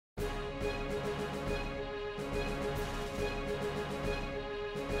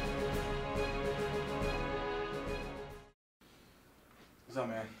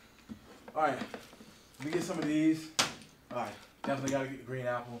some of these. All right, definitely gotta get the green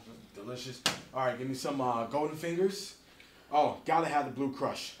apple. Delicious. All right, give me some golden fingers. Oh, gotta have the blue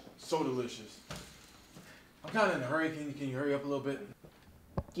crush. So delicious. I'm kind of in a hurry. Can you hurry up a little bit?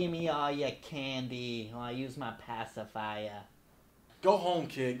 Give me all your candy while I use my pacifier. Go home,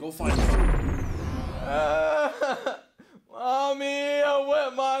 kid. Go find something. Mommy, I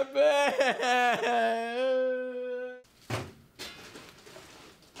wet my bed.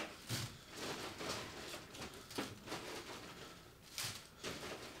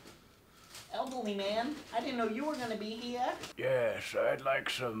 Elderly man, I didn't know you were gonna be here. Yes, I'd like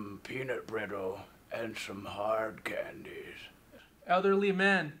some peanut brittle and some hard candies. Elderly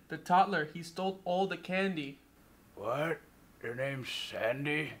man, the toddler, he stole all the candy. What? Your name's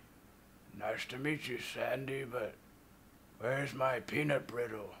Sandy? Nice to meet you, Sandy, but where's my peanut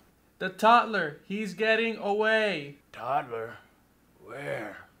brittle? The toddler, he's getting away. Toddler?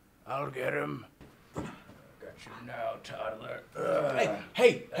 Where? I'll get him. Got you now, toddler.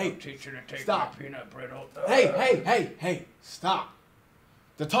 Hey, I'll teach you to take stop. my peanut brittle. Hey, stop.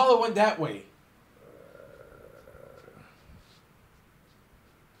 The taller went that way.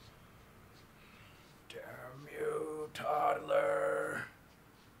 Damn you, toddler.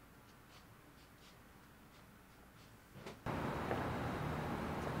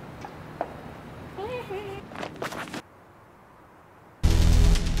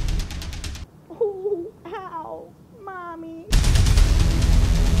 Oh, ow, mommy.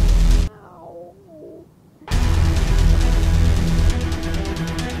 Ow.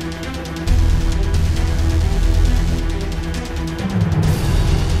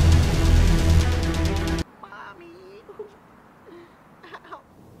 Mommy. Ow.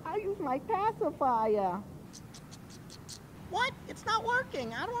 I use my pacifier. What? It's not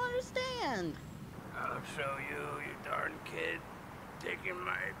working. I don't understand. I'll show you, you darn kid. Taking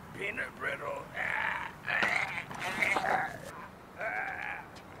my peanut brittle.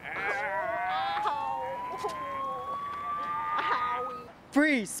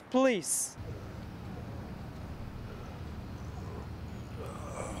 Freeze, please.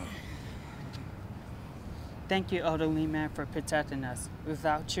 Thank you, elderly man, for protecting us.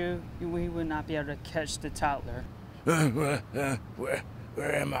 Without you, we would not be able to catch the toddler. Where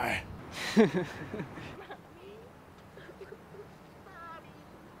am I? I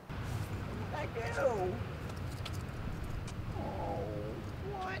do. Oh,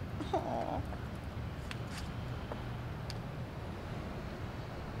 what? Oh.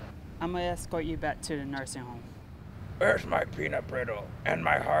 I'm gonna escort you back to the nursing home. Where's my peanut brittle and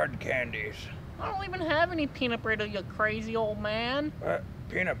my hard candies? I don't even have any peanut brittle, you crazy old man.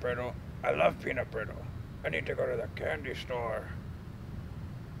 Peanut brittle? I love peanut brittle. I need to go to the candy store.